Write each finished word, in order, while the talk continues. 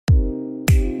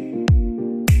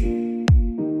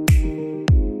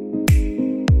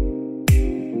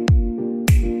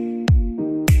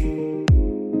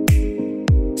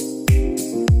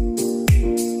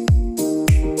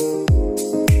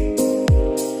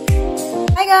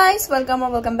guys,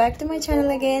 welcome back to my channel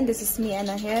again. This is me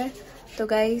Anna here. तो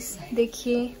guys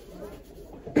देखिए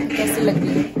कैसी लग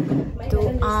रही है। तो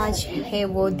आज है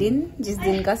वो दिन जिस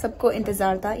दिन का सबको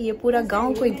इंतजार था, ये पूरा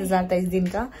गांव को इंतजार था इस दिन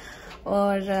का।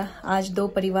 और आज दो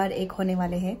परिवार एक होने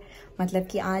वाले हैं, मतलब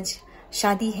कि आज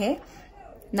शादी है।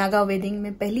 नागा वेडिंग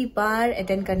में पहली बार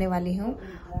अटेंड करने वाली हूँ।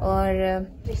 और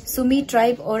सुमी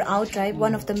ट्राइब और out tribe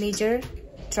one of the major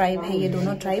tribe है ये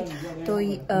दोनों ट्राइब। तो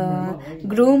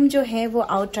ग्रूम जो है वो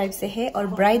आउट ट्राइब से है और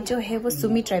ब्राइड जो है वो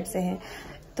सुमी ट्राइब से है।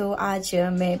 तो आज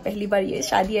मैं पहली बार ये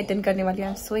शादी अटेंड करने वाली हूँ।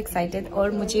 I am so excited.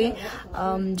 और मुझे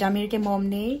जामिर के मॉम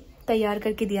ने तैयार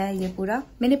करके दिया है ये पूरा।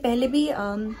 मैंने पहले भी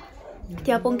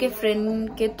त्यापोंग के फ्रेंड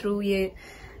के थ्रू ये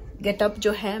गेटअप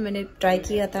जो है मैंने ट्राई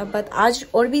किया था, बट आज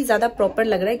और भी ज़्यादा प्रॉपर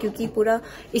लग रहा है क्योंकि पूरा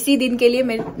इसी दिन के लिए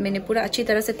मैंने पूरा अच्छी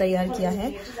तरह से तैयार किया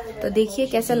है। तो देखिए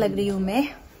कैसा लग रही हूँ मैं।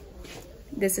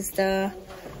 This is the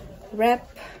rap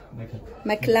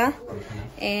मखला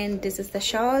and this is the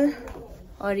shawl.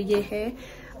 और ये है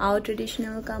आवर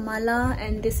ट्रेडिशनल का माला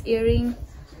एंड दिस इयरिंग।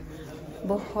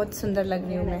 बहुत सुंदर लग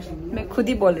रही हूँ मैं खुद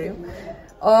ही बोल रही हूँ।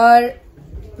 और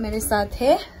मेरे साथ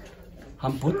है,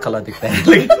 हम बहुत काला दिखते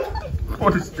हैं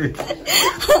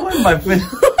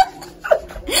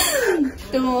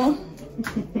तो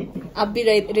आप भी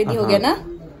रेडी हो गया ना?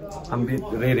 हम भी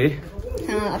रेडी।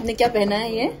 हाँ, आपने क्या पहना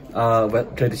है ये?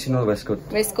 ट्रेडिशनल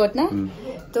वेस्ट कोट ना?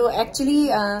 तो एक्चुअली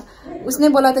उसने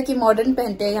बोला था कि मॉडर्न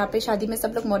पहनते हैं यहाँ पे, शादी में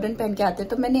सब लोग मॉडर्न पहन के आते हैं।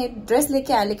 तो मैंने ड्रेस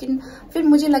लेके आया, लेकिन फिर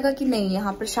मुझे लगा कि नहीं,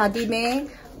 यहाँ पर शादी में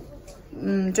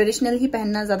ट्रेडिशनल ही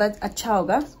पहनना ज्यादा अच्छा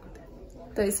होगा।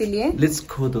 तो इसीलिए लेट्स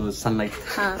गो टू सनलाइट।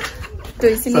 हाँ, तो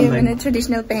इसीलिए मैंने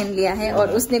ट्रेडिशनल पहन लिया है।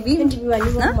 और उसने भी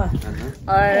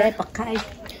और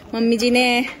मम्मी जी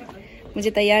ने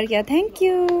मुझे तैयार किया। Thank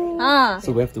you. हाँ,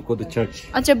 so we have to go to church.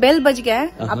 अच्छा, बेल बज गया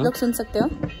है, आप लोग सुन सकते हो।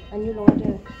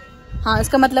 हाँ,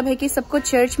 इसका मतलब है कि सबको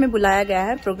चर्च में बुलाया गया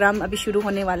है। प्रोग्राम अभी शुरू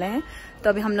होने वाला है, तो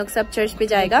अभी हम लोग सब चर्च पे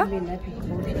जाएगा।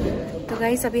 तो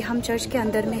गाइस अभी हम चर्च के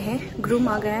अंदर में है, ग्रूम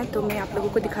आ गया है। तो मैं आप लोगों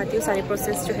को दिखाती हूँ सारे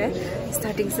प्रोसेस जो है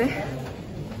स्टार्टिंग से।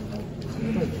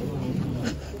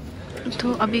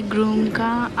 तो अभी ग्रूम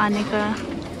का आने का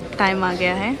टाइम आ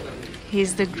गया है। He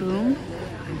is the groom.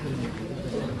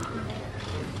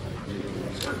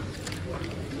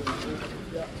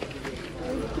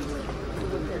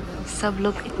 सब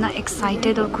लोग इतना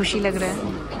एक्साइटेड और खुशी लग रहा है।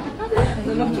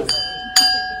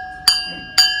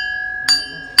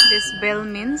 दिस बेल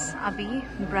मीन्स अभी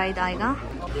ब्राइड आएगा।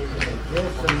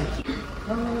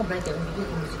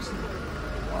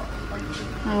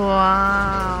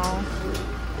 वाओ,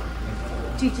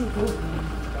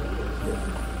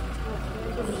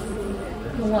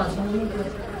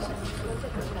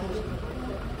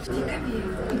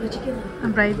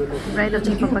 ब्राइड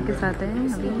अपने पापा के साथ है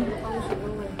अभी।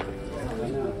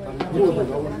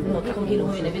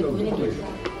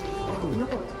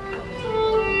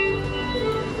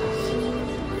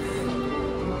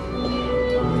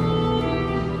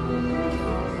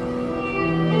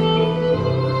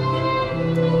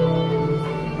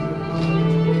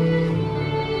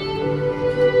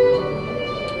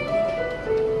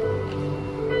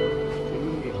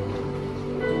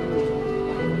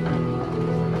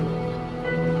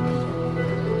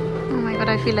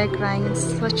 I feel like crying. It's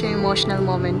such an emotional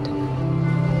moment.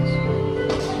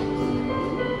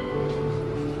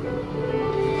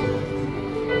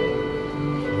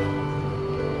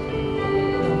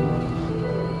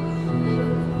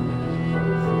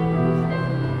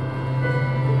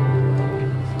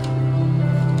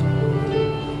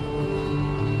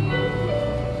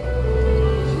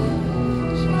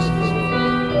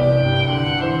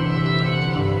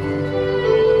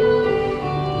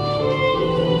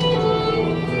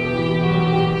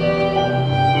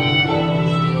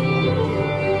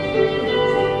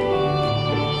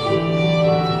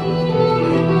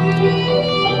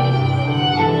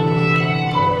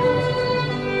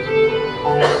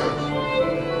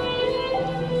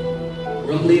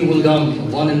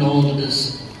 Welcome one and all to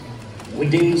this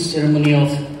wedding ceremony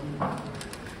of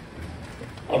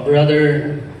our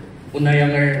brother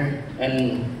Unger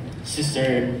and sister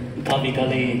Gabi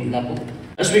Kali Lapu.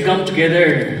 As we come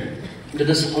together to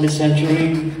this holy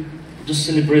sanctuary to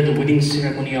celebrate the wedding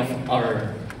ceremony of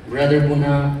our brother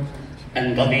Buna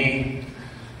and Gabi,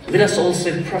 let us all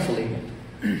sit prayerfully,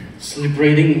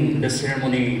 celebrating the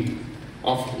ceremony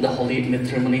of the holy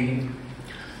matrimony.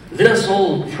 Let us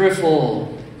all pray for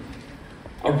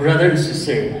our brother and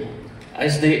sister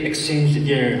as they exchange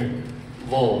their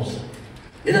vows.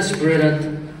 Let us pray that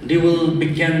they will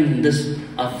begin this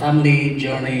family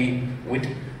journey with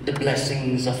the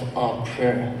blessings of our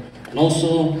prayer. And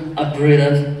also I pray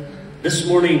that This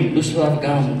morning, those who have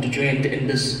come to join in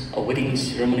this wedding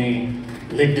ceremony,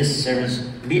 let this service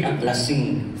be a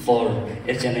blessing for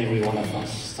each and every one of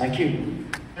us. Thank you.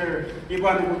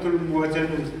 이번 것들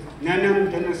무엇은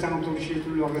나는 되는 상통시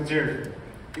둘러가질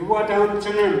이와다음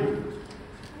저는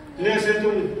내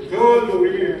세동 더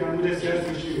우리 가문에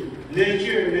세수시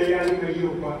내주 내야는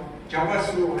이유가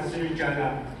자바스로 하실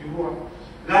자라 이와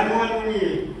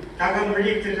라노니 다가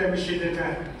물리들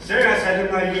미시드다 세가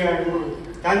사르마리아로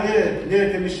단내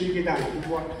내 미시기다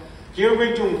이와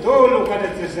기업의 좀 더로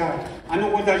가르쳐서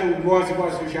아무것도 좀 모아서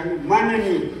봐주시면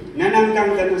많으니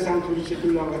나남당다는 상통시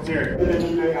둘러가질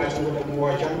그러는 아주보다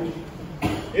모아자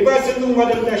이바스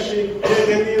눈마다 다시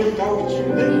대대미로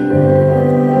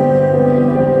다오치는데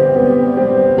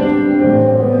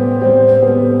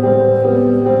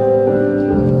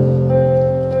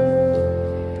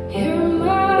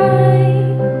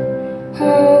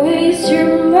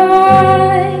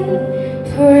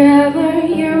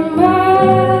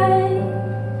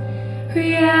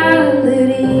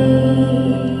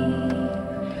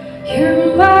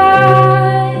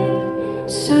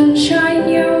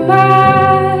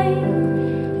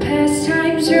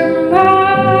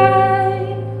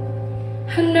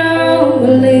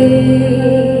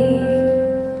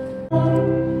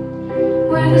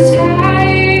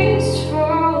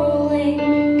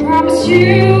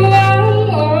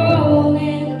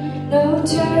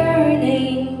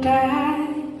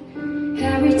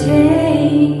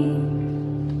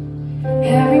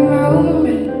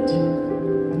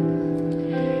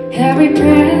every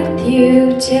breath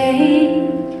you take.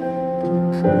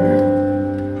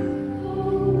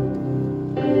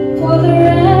 For the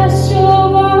rest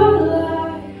of our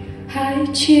life, I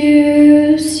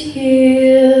choose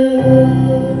you.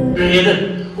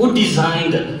 Creator who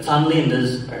designed family in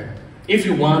this earth, if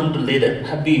you want to lead a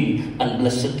happy and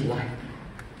blessed life.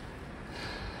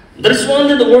 That is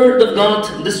why the word of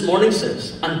God this morning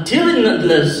says, until and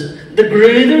unless the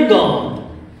greater God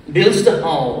builds the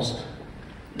house,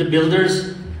 the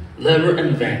builders labor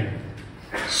in vain.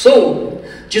 So,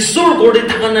 Jisur borde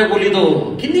thakana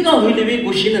bolido, kindiga huilibi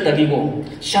kushina takibo,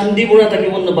 shandibura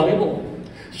takibo no bagibo,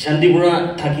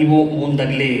 shandibura takibo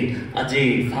mundagle,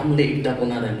 aje family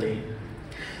idapona dande.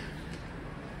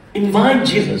 Invite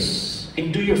Jesus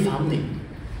into your family,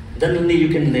 then only you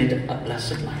can lead a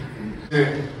blessed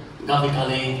life.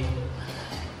 Gavikali,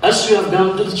 as you have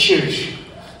come to the church,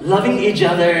 loving each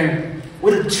other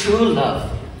with a true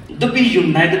love, to be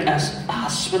united as a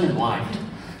husband and wife.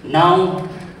 Now,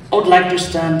 I would like to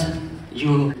stand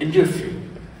you in your feet.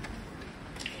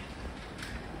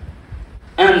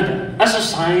 And as a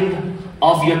sign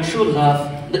of your true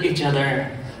love to each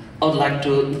other, I would like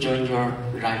to join your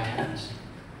right hands.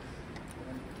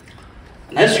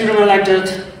 And as you remain like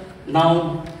that,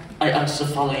 now I ask the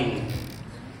following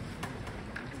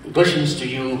questions to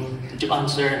you to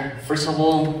answer. First of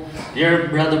all, dear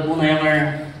brother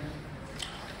Punayanger,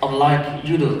 I would like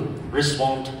you to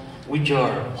respond with your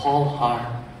whole heart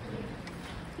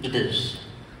to this.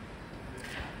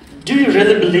 Do you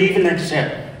really believe and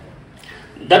accept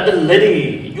that the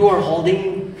lady you are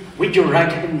holding with your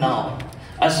right hand now,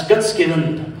 as God's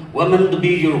given woman to be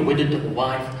your wedded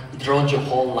wife throughout your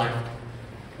whole life?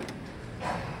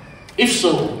 If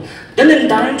so, then in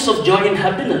times of joy and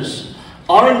happiness,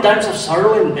 or in times of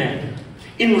sorrow and pain,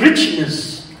 in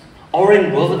richness or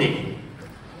in poverty,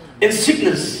 in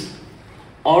sickness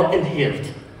or in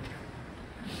health,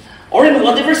 or in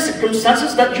whatever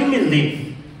circumstances that you may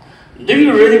live, do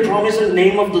you really promise in the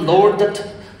name of the Lord that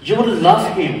you will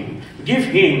love Him, give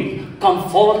Him,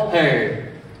 comfort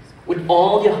her with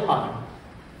all your heart,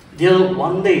 till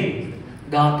one day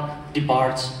God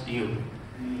departs you?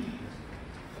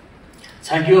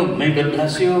 Thank you. May God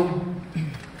bless you.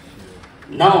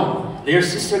 Now, dear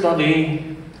Sister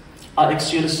Gabi, I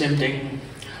ask you the same thing.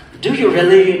 Do you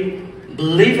really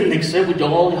believe and accept with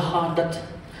all your heart that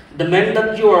the man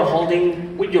that you are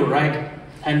holding with your right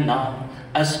hand now,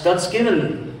 as God's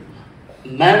given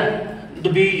man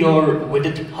to be your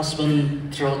wedded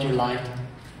husband throughout your life?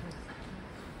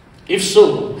 If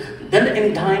so, then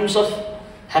in times of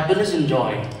happiness and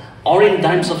joy, or in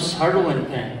times of sorrow and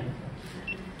pain,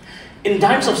 in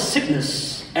times of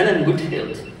sickness and in good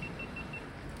health,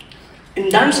 in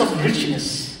times of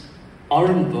richness or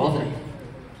in poverty,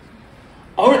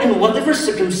 or in whatever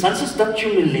circumstances that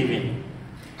you may live in,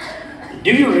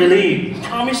 do you really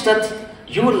promise that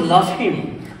you will love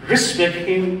Him, respect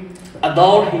Him,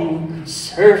 adore Him,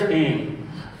 serve Him,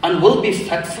 and will be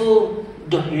faithful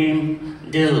to Him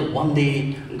till one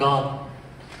day God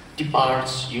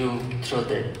departs you through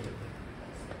death?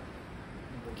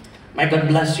 May God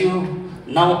bless you.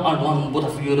 Now I want both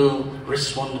of you to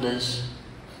respond to this.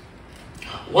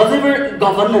 Whatever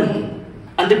covenant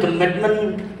and the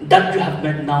commitment that you have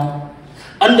made now,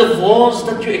 and the vows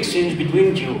that you exchange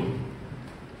between you,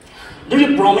 do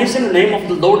you promise in the name of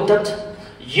the Lord that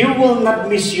you will not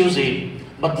misuse it,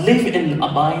 but live and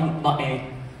abide by it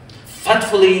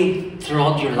faithfully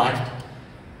throughout your life?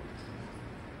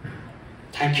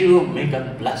 Thank you. May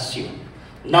God bless you.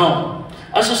 Now,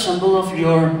 as a symbol of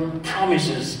your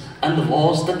promises and the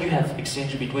vows that you have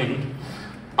exchanged between,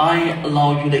 I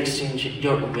allow you to exchange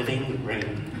your wedding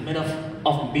ring made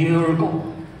of pure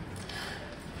gold.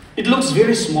 It looks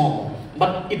very small,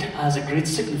 but it has a great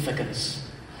significance.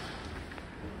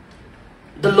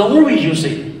 The longer we use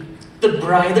it, the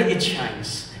brighter it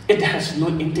shines. It has no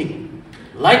ending.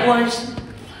 Likewise,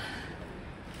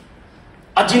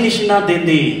 Ajinishina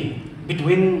Dende,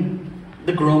 between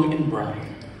the groom and bride,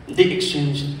 they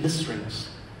exchange these rings.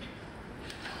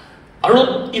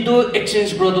 Arot ito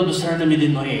exchange brother to sarna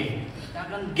midin noe.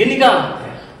 Dakan giniga,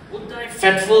 uday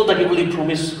faithful dagi uli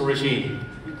promise koreshi.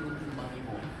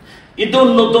 Ito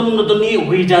nodon nodoni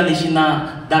huija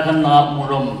nisina dakan na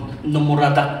murom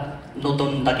nomurada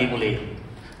nodon dagi uli.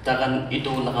 Dakan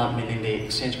ito laka minini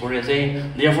exchange koreshi.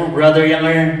 Therefore, brother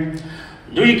Younger,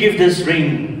 do you give this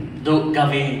ring to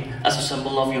Gavi as a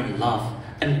symbol of your love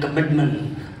and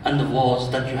commitment and the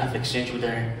vows that you have exchanged with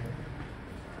her?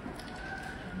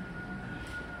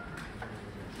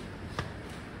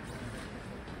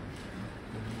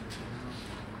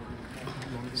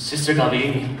 Sister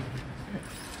Gavi,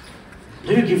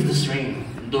 do you give this ring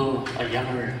to a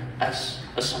Younger as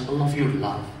a symbol of your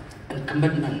love and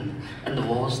commitment and the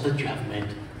vows that you have made?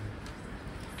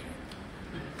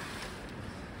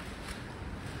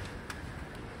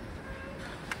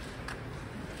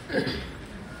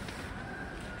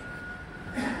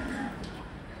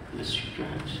 Let's shake your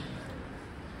hands.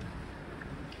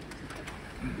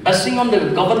 Basing on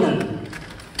the covenant,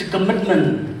 the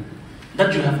commitment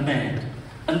that you have made,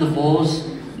 and the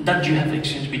vows that you have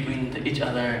exchanged between each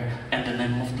other and the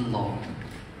name of the Lord,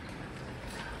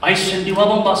 I send you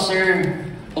along, Pastor,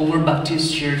 over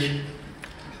Baptist Church,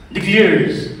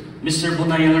 declares Mr.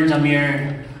 Bunayangar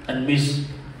Jamir and Miss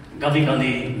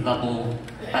Gavikali Labo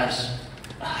as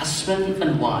a husband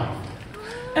and wife,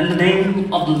 and the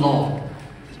name of the Lord,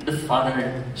 the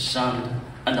Father, Son,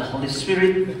 and the Holy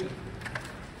Spirit.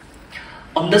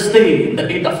 On this day, the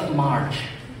 8th of March,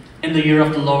 in the year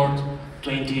of the Lord,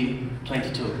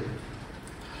 2022.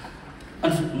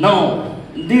 And now,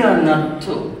 they are not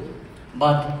two,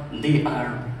 but they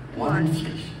are one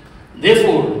flesh.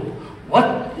 Therefore,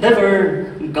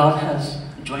 whatever God has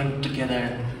joined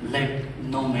together, let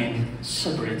no man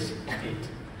separate it.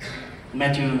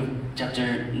 Matthew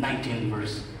chapter 19,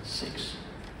 verse 6.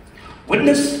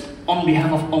 Witness on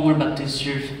behalf of Unger Baptist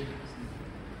Church,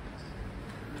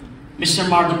 Mr.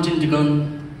 Martin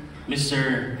Digon,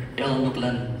 Mr. El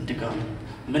Nuklan Digon,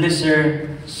 Minister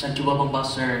Santiago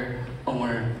Pastor,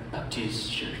 Unger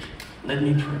Baptist Church. Let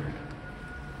me pray.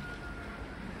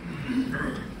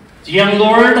 Yang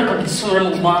Lord, akadisura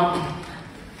mo ba?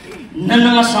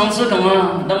 Nanangasansa ka nga,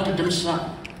 dang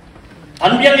tadamsa.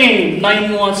 Tanbiyangin,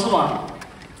 nain mo atsawa.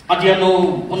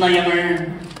 Adyano,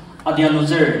 Unayangar, Adyano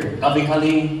Zer,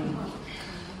 Gavikali.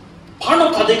 Paano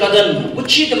kadikadan,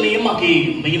 uchi kami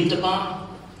maki, mayim tapa.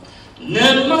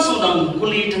 Nan masundang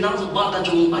kulit ng bata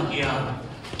jung adya.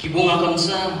 Kibunga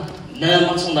kamsa, nan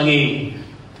masundangi,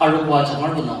 arukwa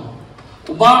changaruna.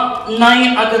 Uba,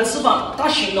 nai agad saba,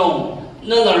 tashino,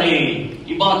 nalari,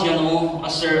 iba adyano,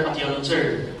 aser adyano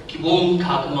Zer. Kibung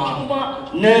kakma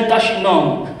uba ne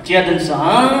tashino tiadan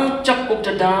sa chakuk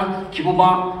tada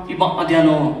kibuba iba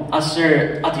adyano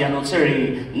aser adyano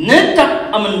seri ne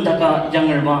tak amandaka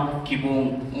Younger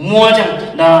kibung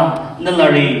muajang da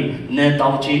nalari ne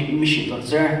tauchi mishito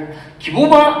zer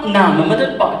kibuba na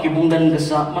mamadat pa kibung dan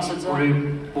gasa masazari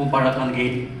pu barakan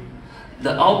gate.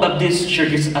 The All Baptist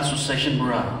Churches Association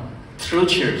Bura through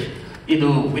church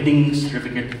ido wedding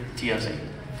certificate tiase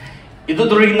ido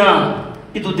durina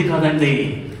ito dikhadan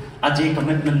day aje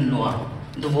commitment loa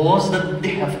the vows that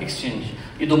they have exchanged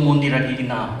ito mundi ragi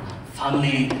na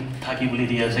family thaki boli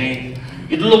dia say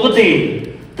ito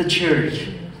logote the church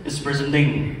is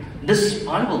presenting this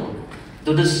Bible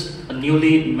to this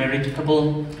newly married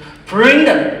couple, praying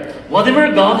that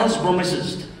whatever God has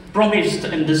promised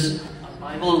in this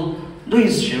Bible to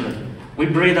His children, we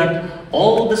pray that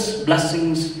all these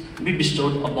blessings be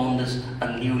bestowed upon this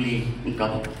newly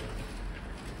couple.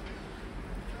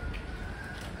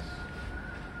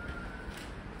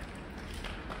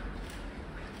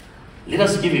 Let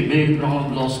us give a big round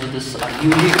of applause to this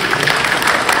newly.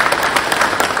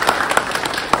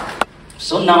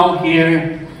 So now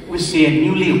here we see a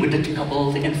newly wedded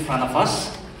couple in front of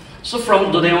us. So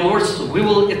from today onwards, we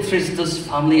will address this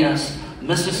family as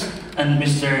Mrs. and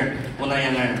Mr.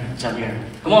 Unger Javier.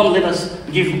 Come on, let us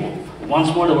give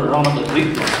once more the round of applause.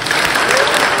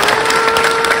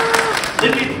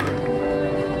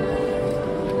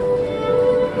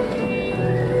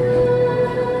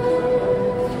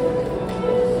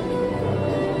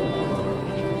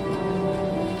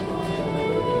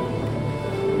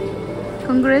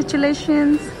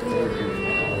 Congratulations.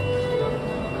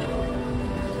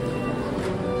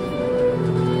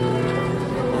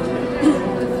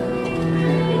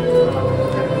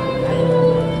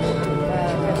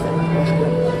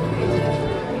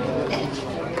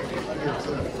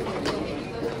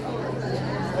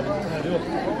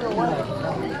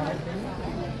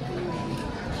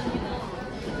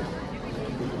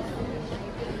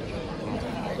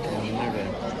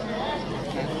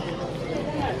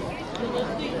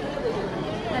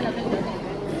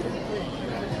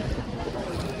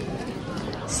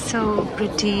 So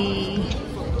pretty.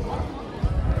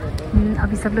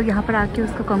 अभी सब लोग यहाँ पर आके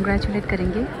उसको congratulate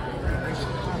करेंगे.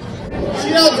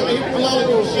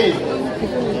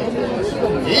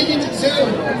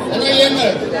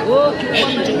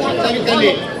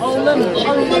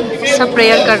 सब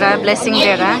prayer कर रहा है, ब्लेसिंग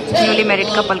दे रहा है न्यूली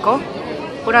मैरिड कपल को.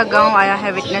 पूरा गांव आया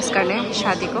है विटनेस करने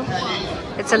शादी को.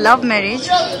 It's a love marriage.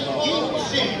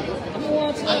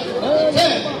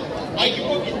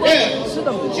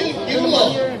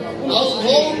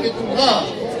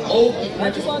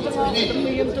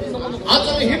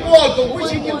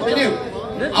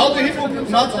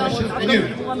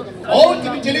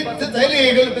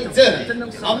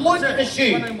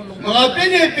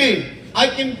 I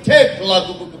can take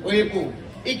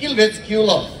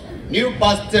new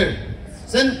pastor,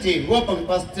 Santi, welcome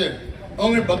pastor,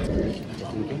 Unger.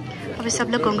 अभी सब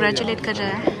लोग कॉन्ग्रेचुलेट कर रहे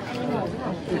हैं.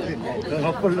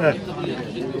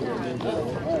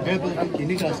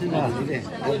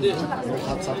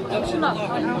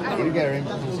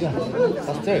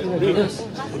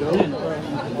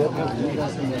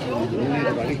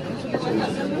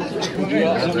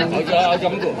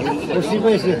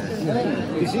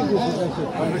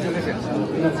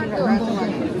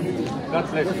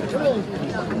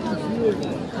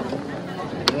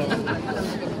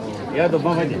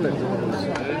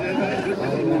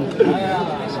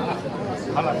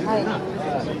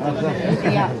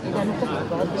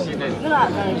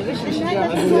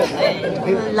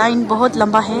 लाइन बहुत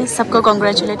लंबा है. सबको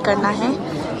कॉन्ग्रेचुलेट करना है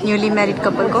न्यूली मैरिड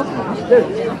कपल को.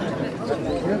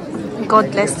 God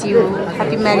bless you,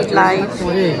 happy married life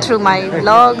through my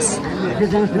vlogs.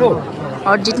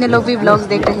 और जितने लोग भी व्लॉग्स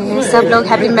देख रहे हैं सब लोग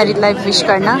हैप्पी मैरिड लाइफ विश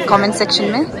करना कमेंट सेक्शन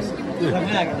में.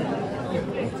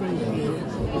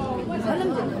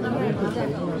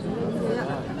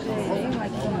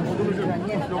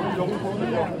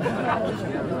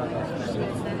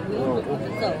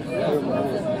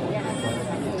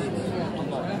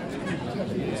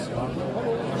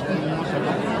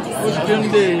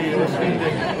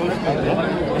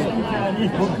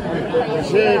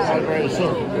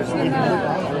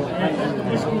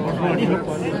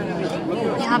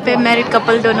 यहाँ पे मैरिड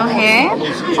कपल दोनों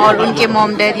हैं और उनके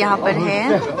मॉम डैड यहाँ पर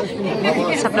हैं.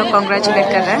 सब लोग कॉन्ग्रेचुलेट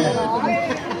कर रहे हैं.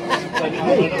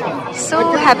 सो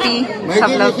हैप्पी सब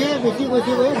लोग.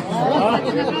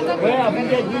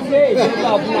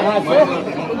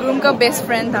 ग्रूम का बेस्ट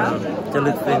फ्रेंड था.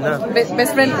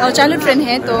 बेस्ट फ्रेंड और चाइल्डहुड फ्रेंड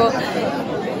है. तो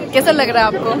कैसा लग रहा है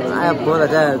आपको? बहुत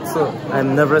अच्छा है. So I'm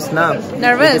nervous now.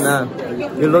 Nervous?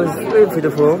 You look very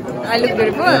beautiful. I look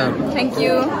beautiful. Thank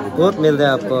you. बहुत मिलता है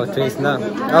आपको ड्रेस ना.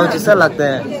 आओ जैसा लगता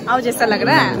है. आओ जैसा लग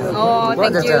रहा है. Oh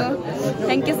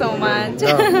thank you so much.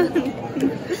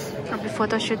 अभी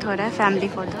फोटो शूट हो रहा है, फैमिली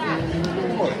फोटो.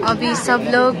 अभी सब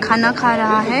लोग खाना खा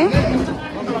रहा है.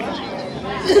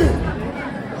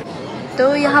 तो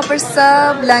यहाँ पर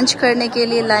सब लंच करने के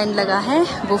लिए लाइन लगा है.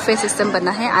 बुफे सिस्टम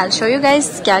बना है. I will show you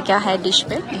guys क्या क्या है डिश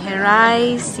पे. ये है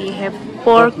राइस, ये है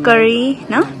पोर्क करी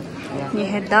ना, ये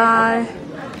है दाल,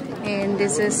 एंड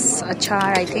दिस इज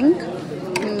अचार आई थिंक.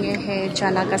 ये है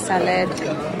चना का सैलेड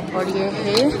और ये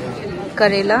है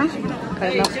करेला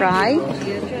फ्राई.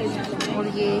 और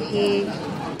ये है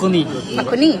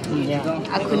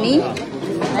akhuni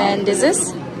and this is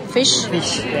fish.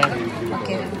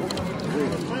 Okay,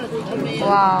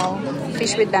 wow,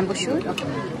 fish with bamboo shoot.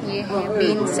 ये है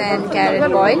बीन्स एंड कैरेट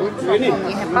बॉयल.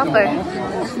 ये है पापड़.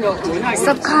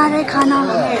 सब खा रहे खाना.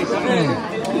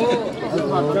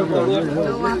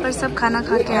 तो वहाँ पर सब खाना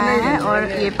खा के आए हैं और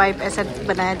ये पाइप ऐसा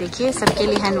बनाया, देखिए सबके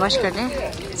लिए हैंड वॉश कर रहे हैं.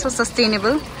 सो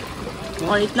सस्टेनेबल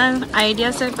और इतना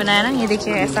आइडिया से बनाया ना. ये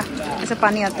देखिए ऐसा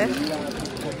पानी आता है,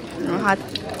 हाथ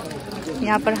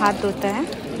यहाँ पर हाथ धोता है।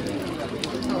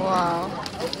 वाह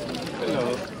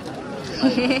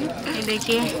ये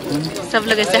देखिए सब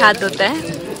लोग ऐसे हाथ धोता है।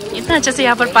 इतना अच्छे से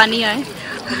यहाँ पर पानी आए।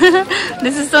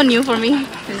 This is so new for me,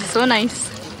 this is so nice.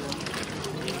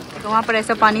 तो वहाँ पर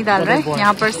ऐसा पानी डाल रहा है,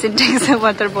 यहाँ पर सिंटेक्स से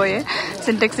वाटर बॉय है,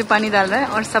 सिंटेक्स से पानी डाल रहा है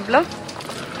और सब लोग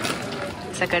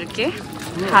ऐसा करके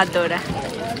हाथ धो रहा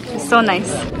है। So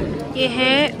nice. ये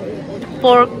है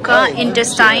पोर्क का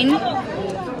इंटेस्टाइन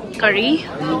करी।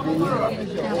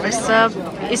 यहाँ पर सब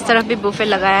इस तरफ भी बुफे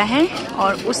लगाया है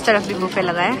और उस तरफ भी बुफे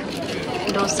लगाया है,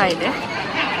 दो साइड है।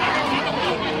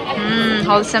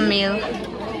 होलसम मील।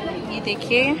 ये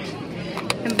देखिए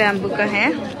बैम्बू का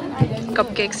है,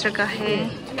 कपकेक्स रखा है,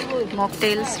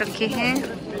 मॉकटेल्स रखे हैं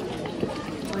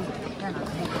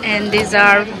and these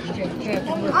are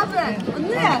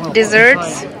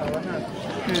desserts.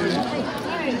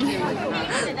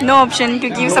 No option,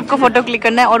 क्योंकि सबको फोटो क्लिक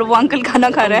करना है और वो अंकल खाना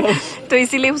खा रहा है तो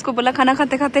इसीलिए उसको बोला खाना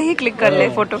खाते खाते ही क्लिक कर ले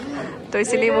फोटो, तो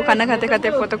इसीलिए वो खाना खाते खाते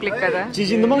फोटो क्लिक कर रहा है।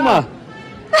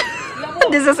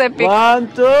 This is epic.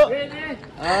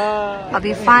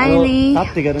 अभी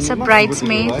फाइनली सब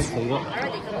ब्राइड्समेड्स।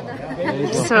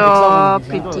 So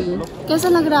pretty. कैसा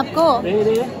लग रहा है आपको?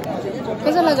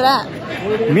 कैसा लग रहा है?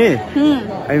 Me?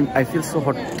 I feel so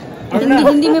hot.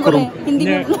 Hindi में बोले, हिंदी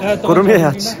में। गरम है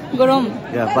आज। गरम।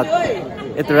 Yeah, but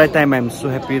at the right time, I'm so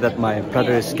happy that my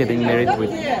brother is getting married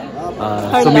with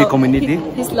Sumi community.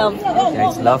 His love. Yeah,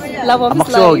 it's love. Love of his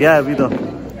Amakshu हो life. गया अभी तो।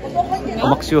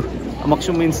 Amakshu.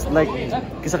 Amakshu means like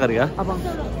किसा करेगा?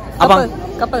 Couple.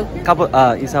 Couple. Couple.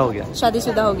 ऐसा हो गया।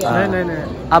 शादीशुदा हो गया। नहीं।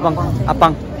 Abang.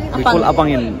 Apang. We call abang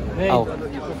in Ao.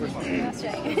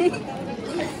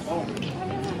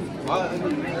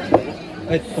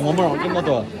 동화말 안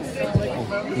끝나도.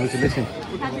 Congratulations.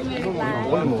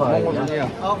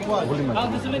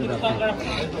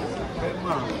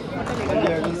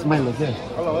 Smile lah sih.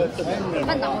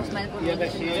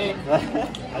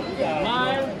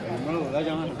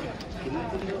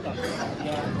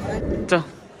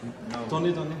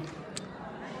 Tony.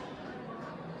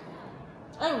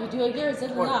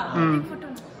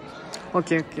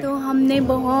 Okay. तो हमने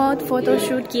बहुत फोटो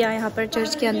शूट किया यहाँ पर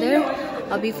चर्च के अंदर।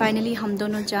 अभी फाइनली हम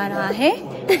दोनों जा रहा है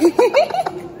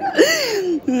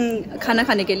खाना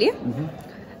खाने के लिए।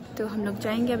 तो हम लोग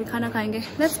जाएंगे, अभी खाना खाएंगे।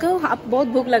 Let's go. आप बहुत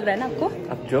भूख लग रहा है ना आपको?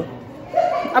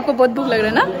 आपको बहुत भूख लग रहा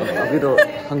है ना? अभी तो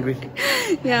हंग्री।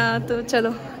 या तो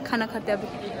चलो खाना खाते हैं अभी।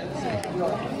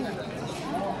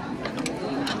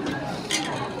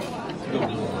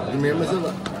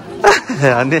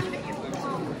 안돼.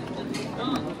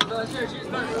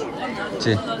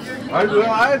 जी।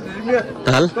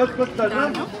 दाल?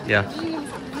 या।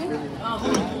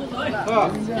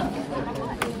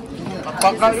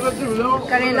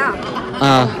 करेला।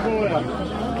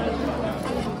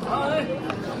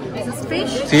 This is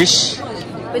fish. Fish.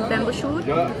 With bamboo shoot.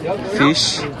 Fish.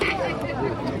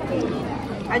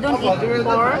 I don't eat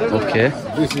pork. Okay.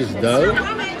 This is dal.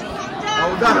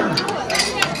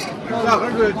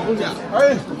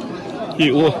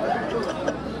 이거.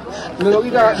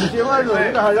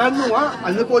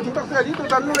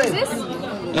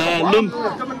 Lun.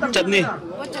 Chutney.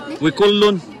 What chutney? We call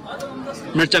lun.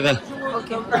 Merchaga.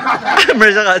 Okay.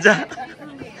 Merchaga aja.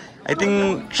 I think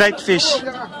dried fish.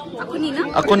 Ako ni na?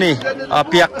 Ako ni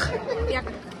piak. Piak.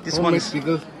 This one is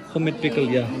homemade pickle,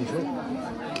 yeah.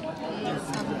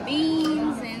 Some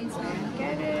beans and some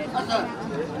carrots.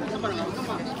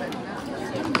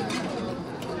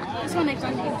 This one I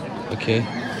can't eat. Okay.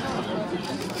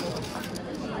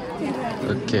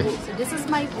 Okay. So this is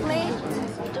my plate.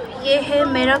 तो ये है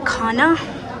मेरा खाना।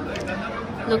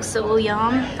 Looks so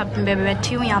yum. अब मैं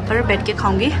बैठी हूँ यहाँ पर, बैठ के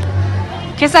खाऊंगी।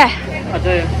 कैसा है? अच्छा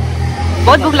है।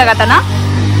 बहुत भूख लगा था ना?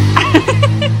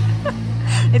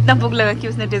 इतना भूख लगा कि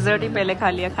उसने डेजर्ट ही पहले खा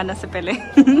लिया खाना से पहले।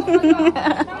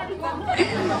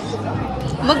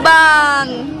 मुकबांग।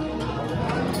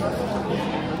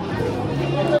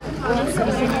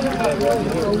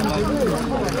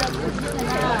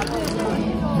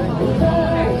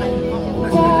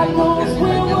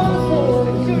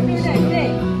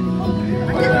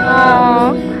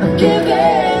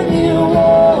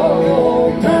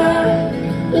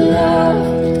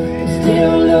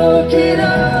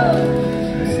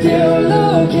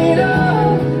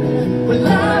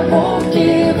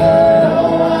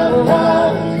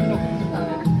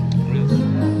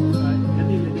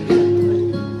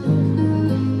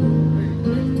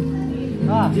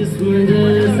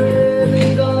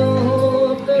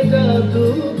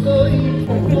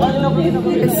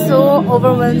 It's so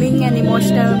overwhelming and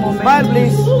emotional moment. Smile,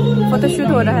 please. Photo shoot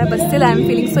हो रहा है, but still I am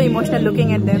feeling so emotional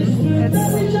looking at them. It's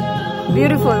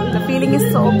beautiful, the feeling is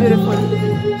so beautiful.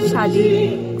 शादी,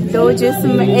 दो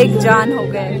जिस्म एक जान हो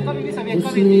गए।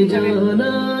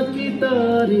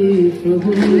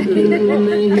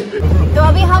 तो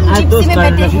अभी हम जिप्सी में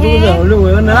बैठे हैं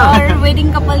और वेडिंग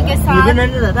कपल के साथ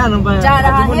जा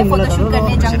रहा है फोटोशूट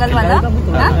करने जंगल वाला,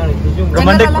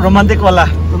 रोमांटिक वाला,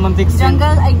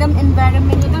 जंगल एकदम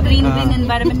एनवायरनमेंट, ग्रीन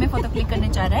एनवायरनमेंट में फोटो क्लिक करने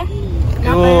जा रहे हैं।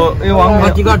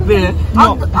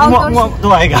 तो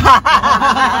आएगा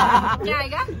क्या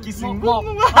आएगा?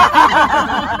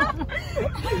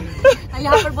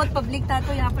 यहाँ पर बहुत पब्लिक था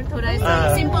तो यहाँ पर थोड़ा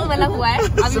सिंपल वाला हुआ है।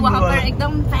 अभी वहाँ पर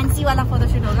एकदम फैंसी वाला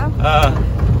फोटोशूट होगा,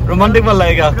 रोमांटिक वाला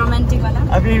आएगा, रोमांटिक वाला।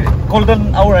 अभी गोल्डन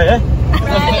आवर है।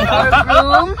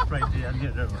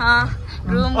 हाँ,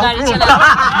 ग्रूम गाड़ी चला,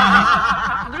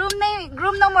 ग्रूम नहीं,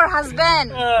 ग्रूम नो मोर,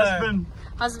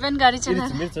 हस्बैंड गाड़ी चला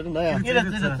रहा है।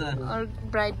 और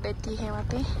ब्राइड बैठी है वहाँ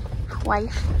पे,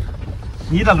 वाइफ।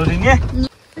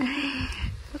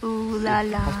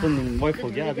 वाइफ हो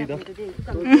गया अभी तो।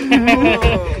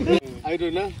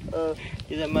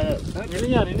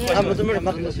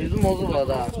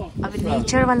 अभी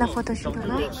नेचर वाला फोटोशूट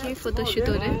होगा। देखिए फोटोशूट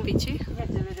हो रहा है पीछे,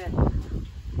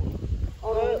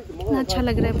 अच्छा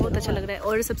लग रहा है, बहुत अच्छा लग रहा है।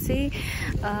 और सबसे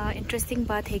इंटरेस्टिंग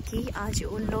बात है कि आज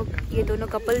उन लोग, ये दोनों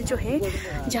कपल जो है,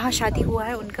 जहाँ शादी हुआ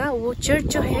है उनका, वो चर्च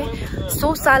जो है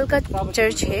 100 साल का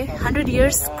चर्च है। 100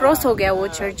 years क्रॉस हो गया वो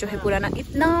चर्च जो है पुराना।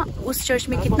 इतना उस चर्च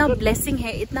में कितना ब्लेसिंग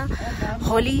है, इतना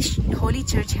होली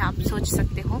चर्च है, आप सोच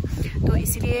सकते हो। तो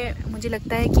इसलिए मुझे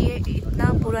लगता है कि ये इतना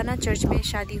पुराना चर्च में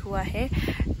शादी हुआ है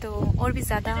तो और भी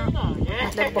ज़्यादा,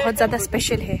 मतलब बहुत ज़्यादा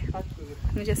स्पेशल है,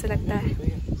 मुझे ऐसा लगता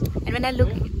है। And when I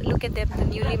look at them, the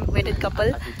newly wedded couple.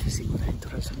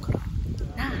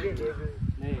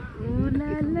 Ooh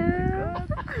la la.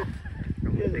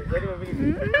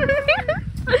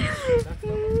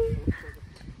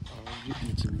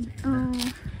 Oh,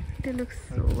 they look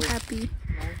so happy.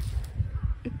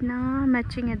 इतना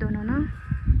मैचिंग है दोनों ना।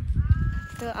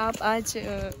 तो आप आज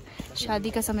शादी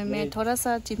का समय में थोड़ा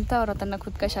सा चिंता और होता ना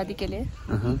खुद का शादी के लिए?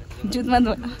 झूठ मत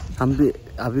बोलना। हम भी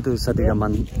अभी तो शादी का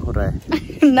मन हो रहा है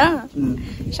ना,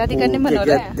 शादी करने मन हो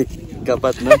रहा है का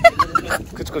बात ना।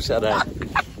 कुछ आ रहा है।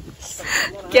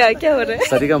 क्या हो रहा है?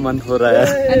 शादी का मन हो रहा है।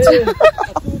 अच्छा।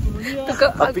 तो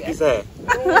अभी कैसा है?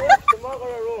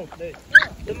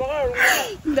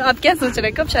 तो आप क्या सोच रहे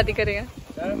हैं, कब शादी करेगा?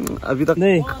 अभी तक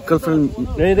गर्लफ्रेंड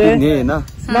नहीं है ना।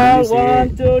 1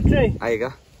 2 3 आएगा,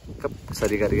 कब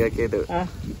शादी करेगा के दो।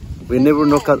 We never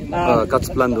know God's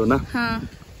plan दो ना। हाँ।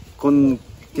 कौन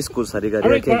किसको शादी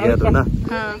करेगा के गया दो ना।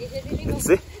 हाँ। Let's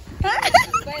see.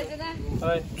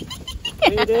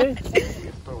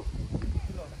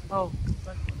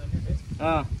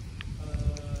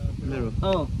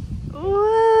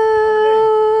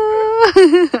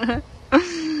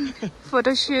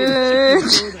 Photoshoot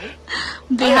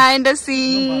behind the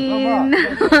scene.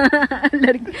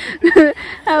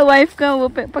 Wife का वो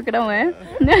पकड़ा हुआ है,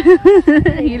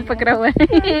 हील पकड़ा हुआ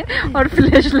है और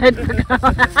फ्लैश लाइट पकड़ा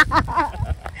हुआ है।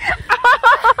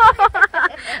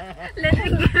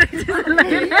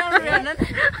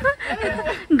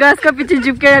 गैस का पीछे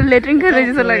झुक के लेटरिंग कर रहे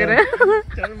जैसा लग रहा है।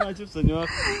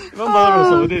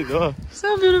 So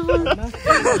beautiful.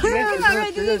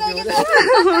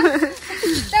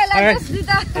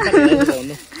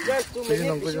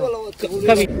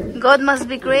 God must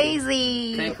be crazy.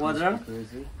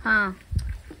 हाँ।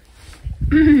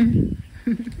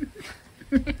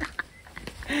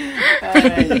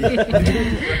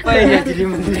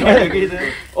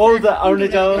 All the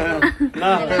Arunachal,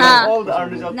 all the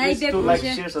Arunachal, please do like,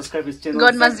 share, subscribe his channel.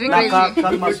 God must be crazy.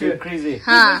 God must be crazy.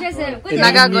 हाँ,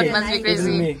 Naga God must be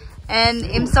crazy. And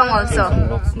Imsong also.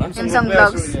 Imsong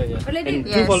vlogs. And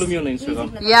do follow me on Instagram.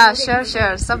 Yeah, sure.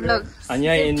 सब लोग.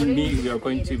 Anya and me, we are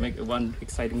going to make one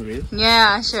exciting reel.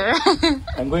 Yeah, sure.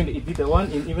 I'm going to edit the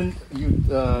one, and even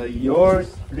yours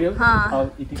reel.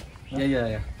 I'll edit.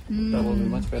 Yeah. That will be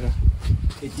much better.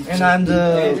 And I'm the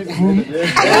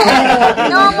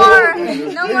No more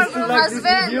groom,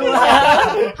 husband.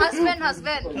 Husband.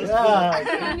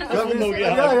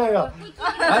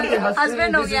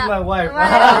 Husband हो गया. my wife.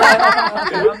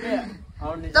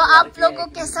 तो आप लोगों को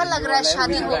कैसा लग रहा है,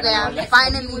 शादी हो गया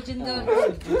finally?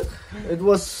 It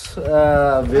was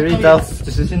a very tough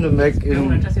decision to make.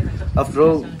 After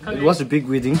all, it was a big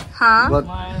wedding, but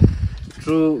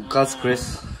through God's grace,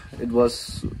 it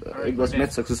was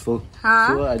made successful.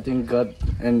 So I thank God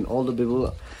and all the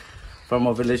people from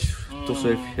our village to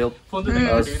help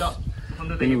us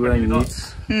anywhere in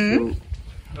needs. So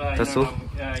that's all.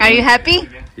 Are you happy?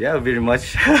 Yeah, very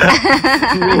much.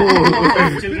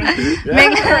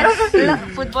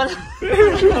 Football.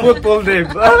 Football name.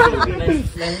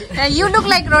 You look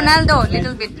like Ronaldo,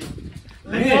 little bit.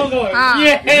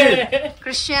 Yeah.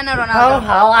 Cristiano Ronaldo.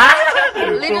 How?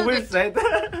 Little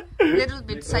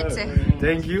bit side से.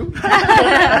 Thank you.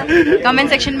 Comment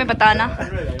section में बताना.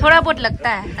 थोड़ा बहुत लगता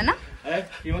है ना?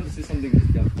 You want to say something?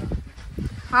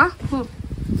 हाँ?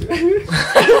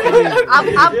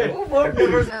 आप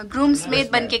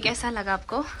ग्रूम्समेट बन के कैसा लगा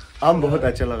आपको? हम बहुत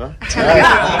अच्छा लगा. अच्छा लगा.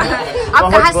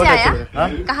 आप कहाँ से आया?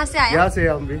 कहाँ से आया? यहाँ से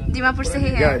हम भी. दीमापुर से ही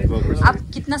है. आप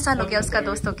कितना साल हो गया उसका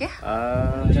दोस्त हो के?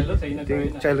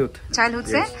 चाइल्डहुड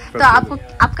से. तो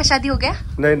आपका शादी हो गया?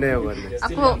 नहीं होगा.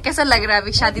 आपको कैसा लग रहा है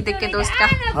अभी शादी देख के दोस्त का?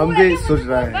 हम भी सोच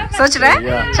रहे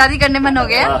हैं. शादी करने मन हो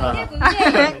गया?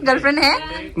 गर्लफ्रेंड है?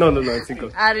 No single.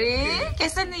 अरे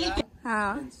कैसे नहीं?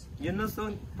 हाँ. No.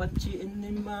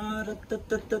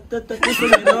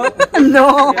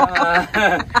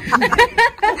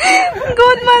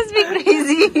 God must be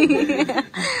crazy.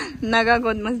 Naga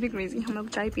God must be crazy. हम लोग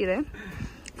चाय पी रहे हैं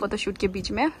फोटोशूट के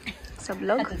बीच में सब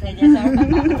लोग.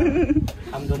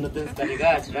 हम दोनों डांस करेगा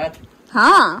आज रात.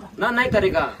 हाँ. ना नहीं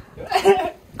करेगा.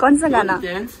 कौन सा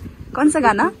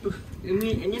गाना?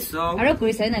 Any song? Harap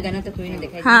kuwi sa na ganito kuwi ni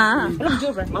dekay. हाँ.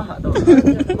 Maha.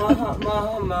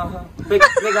 Big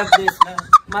up this now.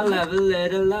 My love,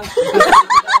 little love.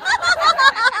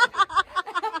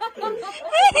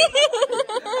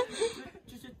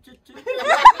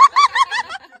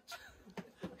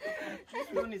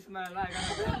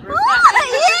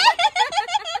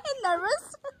 Nervous.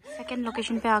 Second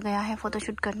location पे आ गया है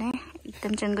फोटोशूट करने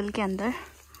एकदम जंगल के अंदर.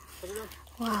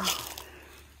 वाह.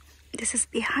 This is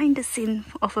behind the scene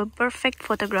of a perfect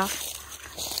photograph.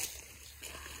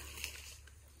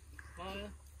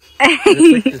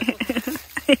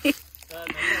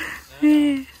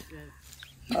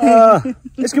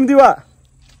 Iskim diwa.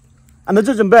 Ano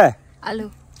jo jembe? Alu.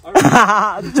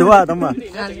 Coba teman.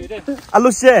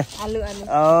 Alu sih. Alu.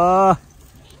 Oh.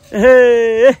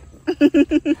 Hey.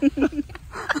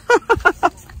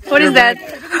 What is that?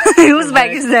 Whose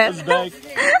bag is that?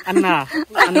 Anna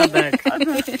bag.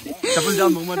 Chapul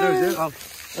jam moment there.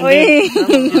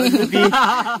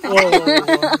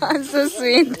 So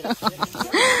sweet.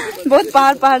 बहुत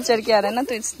पहाड़ चढ़ के आ रहे हैं ना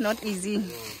तो it's not easy.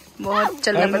 बहुत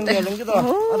चलना पड़ता है.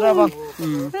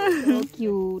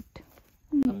 Cute.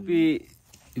 अभी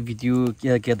वीडियो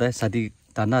क्या था शादी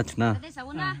ताना चुना.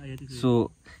 So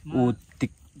वो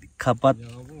खापात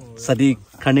शादी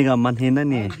करने का मन है ना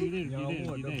नहीं?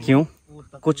 क्यों?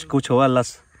 कुछ हुआ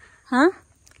लास्ट? हाँ?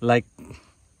 Like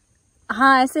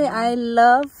हाँ ऐसे I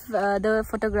love the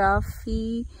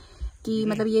photography कि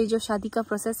मतलब ये जो शादी का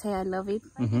प्रोसेस है I love it.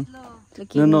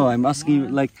 No, I'm asking you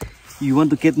like you want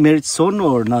to get married soon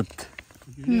or not?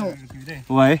 No.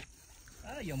 Why?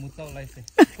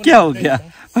 क्या हो गया?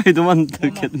 Why don't want to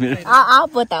get married? आप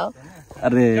बताओ.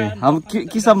 अरे हम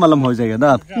किसा मालूम हो जाएगा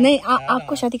ना? नहीं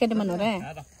आपको शादी करने मन हो रहा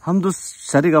है? हम तो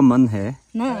शादी का मन है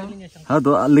ना. हाँ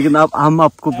तो लेकिन हम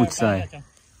आपको पूछ रहा है.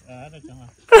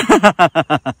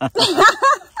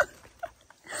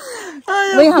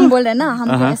 वही हम बोल रहे हैं ना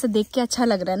हमको ऐसे देख के अच्छा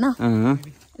लग रहा है ना.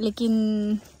 लेकिन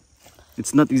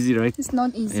it's not easy, right? It's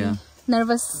not easy. Yeah.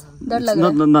 Nervous. डर लग रहा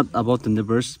है. Not about the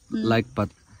nervous, like but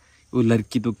वो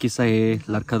लड़की तो किसा है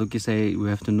लड़का तो किसा है we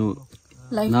have to know.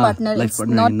 Life partner. Life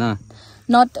partner ना.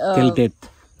 Not till death.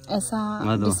 ऐसा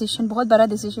डिसीजन बहुत बड़ा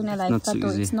डिसीजन है लाइफ का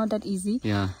तो इट्स नॉट दैट इजी.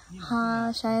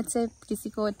 हाँ शायद से किसी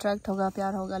को अट्रैक्ट होगा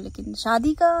प्यार होगा लेकिन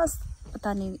शादी का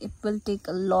पता नहीं. It will take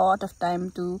a lot of time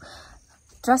to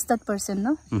trust that person,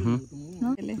 no?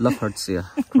 No? Love hurts, yeah,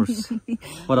 of course.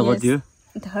 What about you?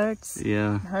 It hurts.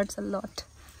 Yeah. It hurts a lot.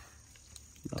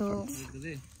 तो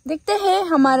देखते हैं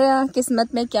हमारा किस्मत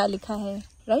में क्या लिखा है,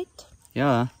 right?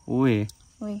 Yeah, we.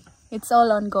 It's all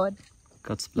on God.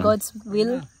 God's plan. God's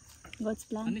will. God's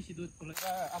plan.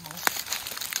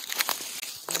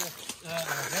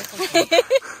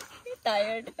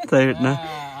 Tired ना?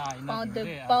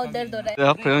 पाँव दर्द हो रहा है.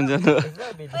 आप कौन जानो?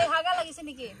 ओए हागा लगी से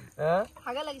निकी.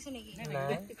 हागा लगी से निकी.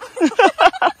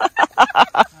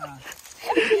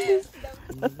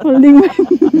 Holding my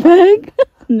bag.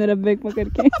 मेरा बैग पकड़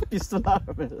के. पिस्तौल आ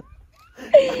रहा है.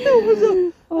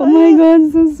 Oh my God,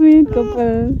 so sweet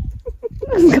couple.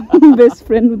 Best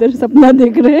friend उधर सपना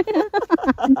देख रहे हैं.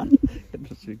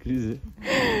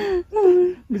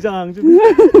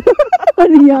 और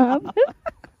यहाँ पर.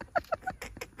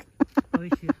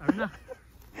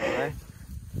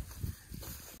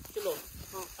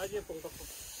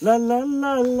 La la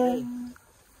la la.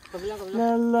 La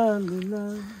la la.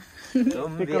 तुम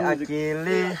भी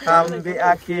अकेले हम भी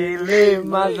अकेले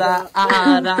मजा आ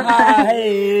रहा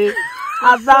है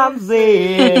आसाम से.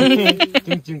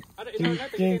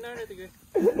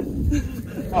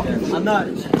 Anna,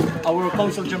 our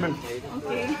council chairman.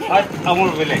 At our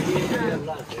village.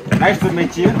 Nice to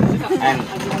meet you and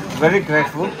very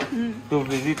grateful to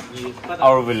visit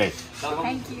our village.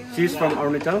 Thank you. She's from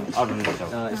Arunachal.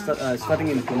 Arunachal. Studying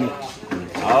in Sumi.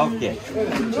 Okay,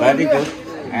 very good,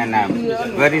 and I'm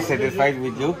very satisfied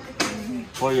with you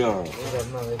for your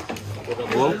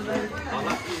work.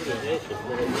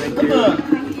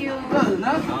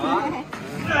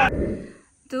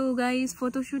 तो guys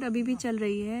photoshoot अभी भी चल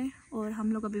रही है और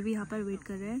हम लोग अभी भी यहाँ पर वेट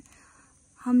कर रहे हैं।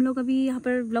 हम लोग अभी यहाँ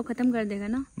पर व्लॉग खत्म कर देगा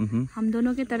ना। हम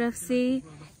दोनों के तरफ से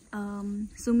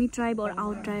सुमी ट्राइब और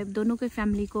आउट ट्राइब दोनों के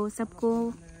फैमिली को सबको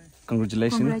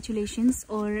कंग्रेचुलेशंस।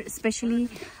 और स्पेशली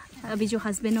अभी जो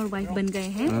हस्बैंड और वाइफ बन गए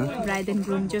हैं, ब्राइड एंड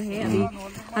ग्रूम जो है अभी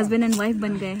हस्बैंड एंड वाइफ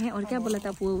बन गए हैं। और क्या बोला था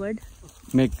वो word?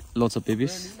 Make lots of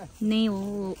babies. नहीं,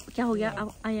 वो क्या हो गया?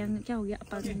 क्या हो गया?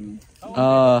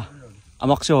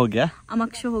 अमक्षो हो गया।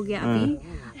 अमक्षो हो गया अभी,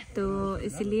 तो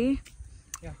इसलिए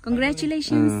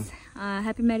congratulations,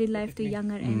 happy married life to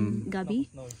younger and गाबी।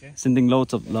 Sending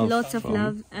lots of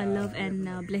love and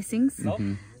blessings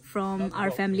from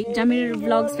our family, Jamir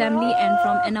Vlogs family and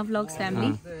from Anavlogs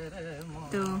family.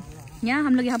 तो यहाँ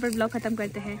हम लोग यहाँ पर ब्लॉग खत्म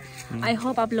करते हैं। आई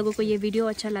होप आप लोगों को ये वीडियो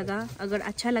अच्छा लगा। अगर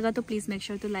अच्छा लगा तो please make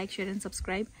sure to like, share and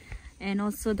subscribe and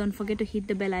also don't forget to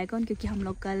hit the bell icon, क्योंकि हम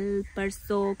लोग कल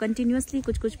परसों कंटिन्यूसली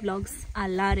कुछ ब्लॉग्स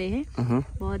ला रहे हैं।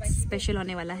 बहुत स्पेशल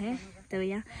होने वाला है। तो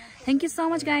भैया thank you so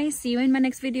much guys, C you in my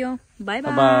next video. Bye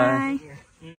bye.